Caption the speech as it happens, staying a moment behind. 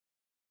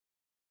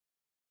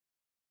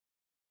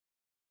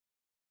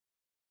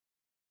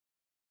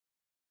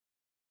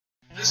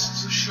This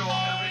is a short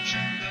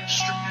original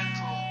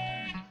instrumental.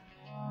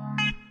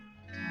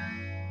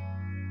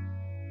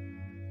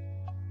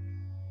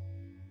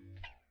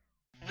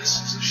 This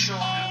is a short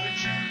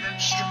original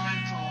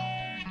instrumental.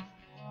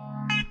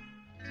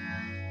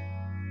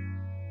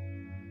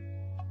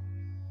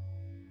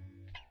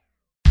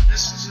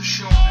 This is a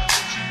short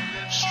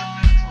original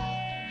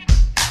instrumental.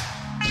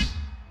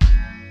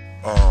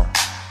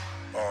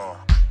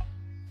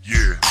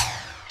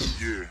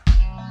 Yeah.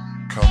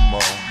 Come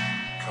on,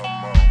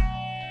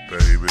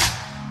 baby.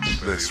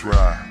 Let's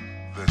ride.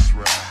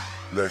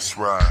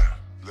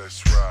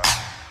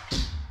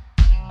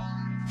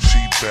 She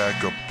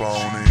back up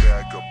on it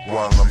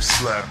while I'm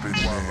slapping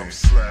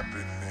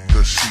it.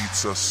 The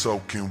sheets are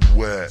soaking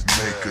wet,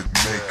 make a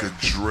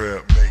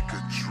drip.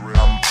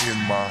 I'm in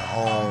my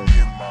home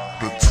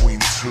between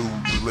two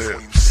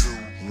lips.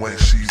 When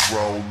she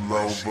roll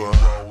over,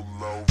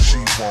 she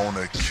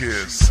wanna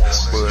kiss,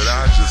 but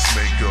I just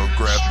make her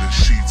grab the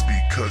sheets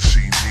because she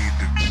need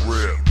the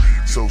grip,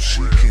 so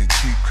she can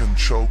keep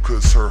control,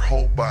 cause her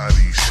whole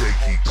body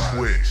shaky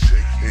quick.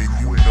 And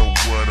you know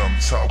what I'm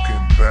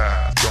talking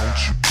about, don't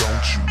you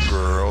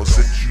girls?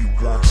 If you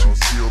want to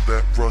feel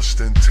that rush,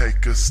 then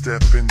take a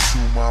step into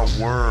my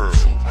world.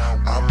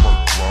 I'm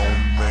a grown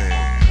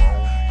man,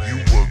 you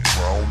a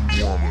grown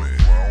woman.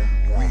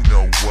 We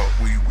know what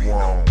we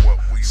want,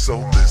 so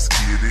let's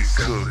get it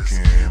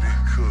cooking.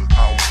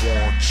 I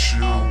want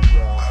you,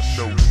 I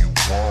know you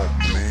want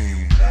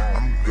me.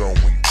 I'm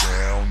going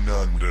down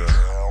under,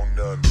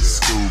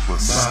 scuba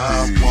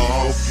speed. My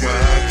walk,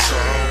 my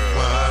talk,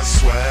 my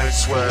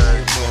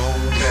swag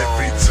mode.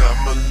 Every time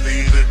I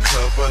leave the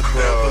club, I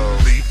never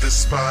leave the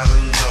spot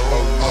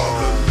alone. All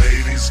the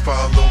ladies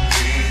follow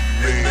me,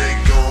 and they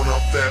gone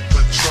off that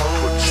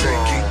patrol.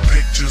 Taking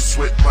pictures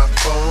with my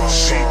phone.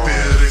 She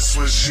feel this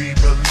where she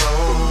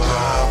belong.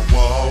 My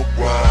walk,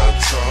 my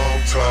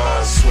talk,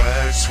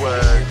 my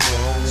swag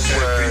mode.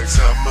 Every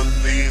time I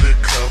leave the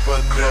club,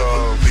 I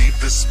never leave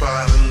the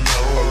spot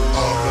alone.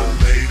 All the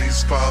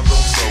ladies follow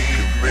me,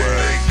 and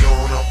they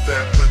gone off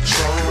that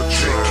patrol.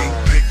 Taking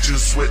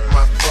pictures with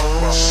my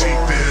phone. She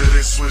feel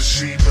this where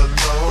she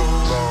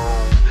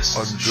belong.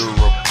 Under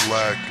a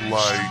black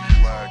light,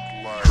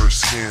 her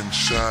skin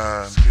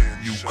shine.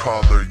 You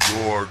call her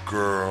your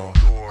girl,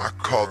 I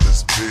call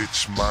this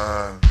bitch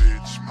mine.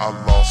 I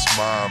lost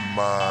my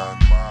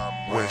mind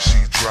when she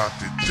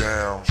dropped it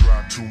down.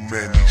 Too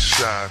many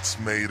shots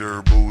made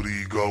her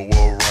booty go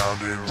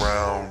around and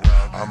round.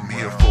 I'm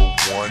here for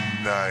one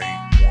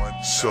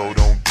night, so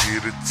don't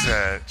get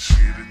attached.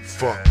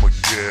 Fuck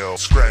Miguel,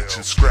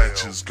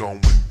 scratches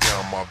going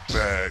down my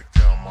back.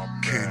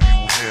 Can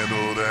you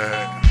handle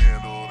that?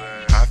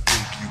 I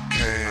think you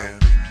can.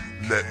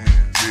 Let me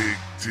dig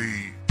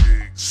deep,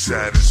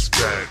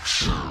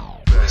 satisfaction.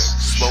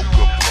 Smoke a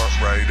blunt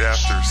right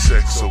after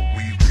sex, so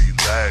we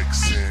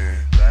relaxing.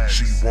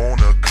 She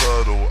wanna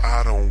cuddle,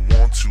 I don't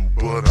want to,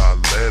 but I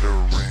let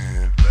her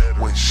in.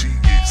 When she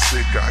gets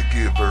sick, I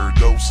give her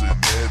dose of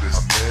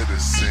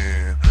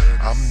medicine.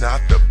 I'm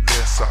not the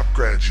best, I've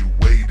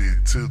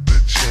graduated to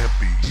the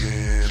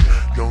champion.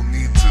 Don't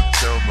need to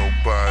tell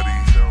nobody,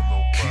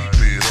 keep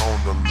it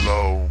on the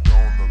low.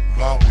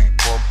 While we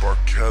bump our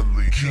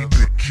Kelly, keep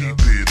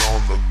it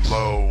on the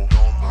low.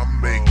 I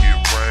make it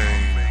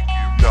rain,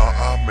 nah,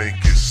 I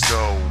make it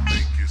snow,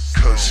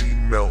 cause she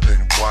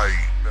melting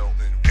white,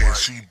 and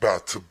she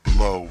bout to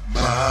blow.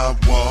 My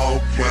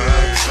walk,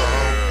 my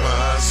talk,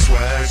 my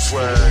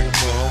swag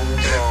mode.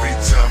 Every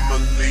time I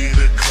leave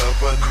the club,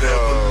 I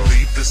never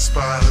leave the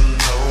spot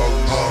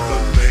alone. All the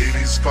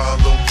ladies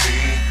follow me,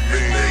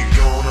 and they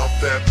gone off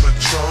that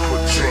patrol.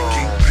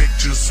 Taking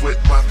pictures with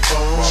my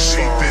phone.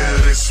 She feel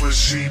this where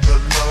she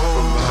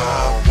belong.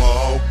 My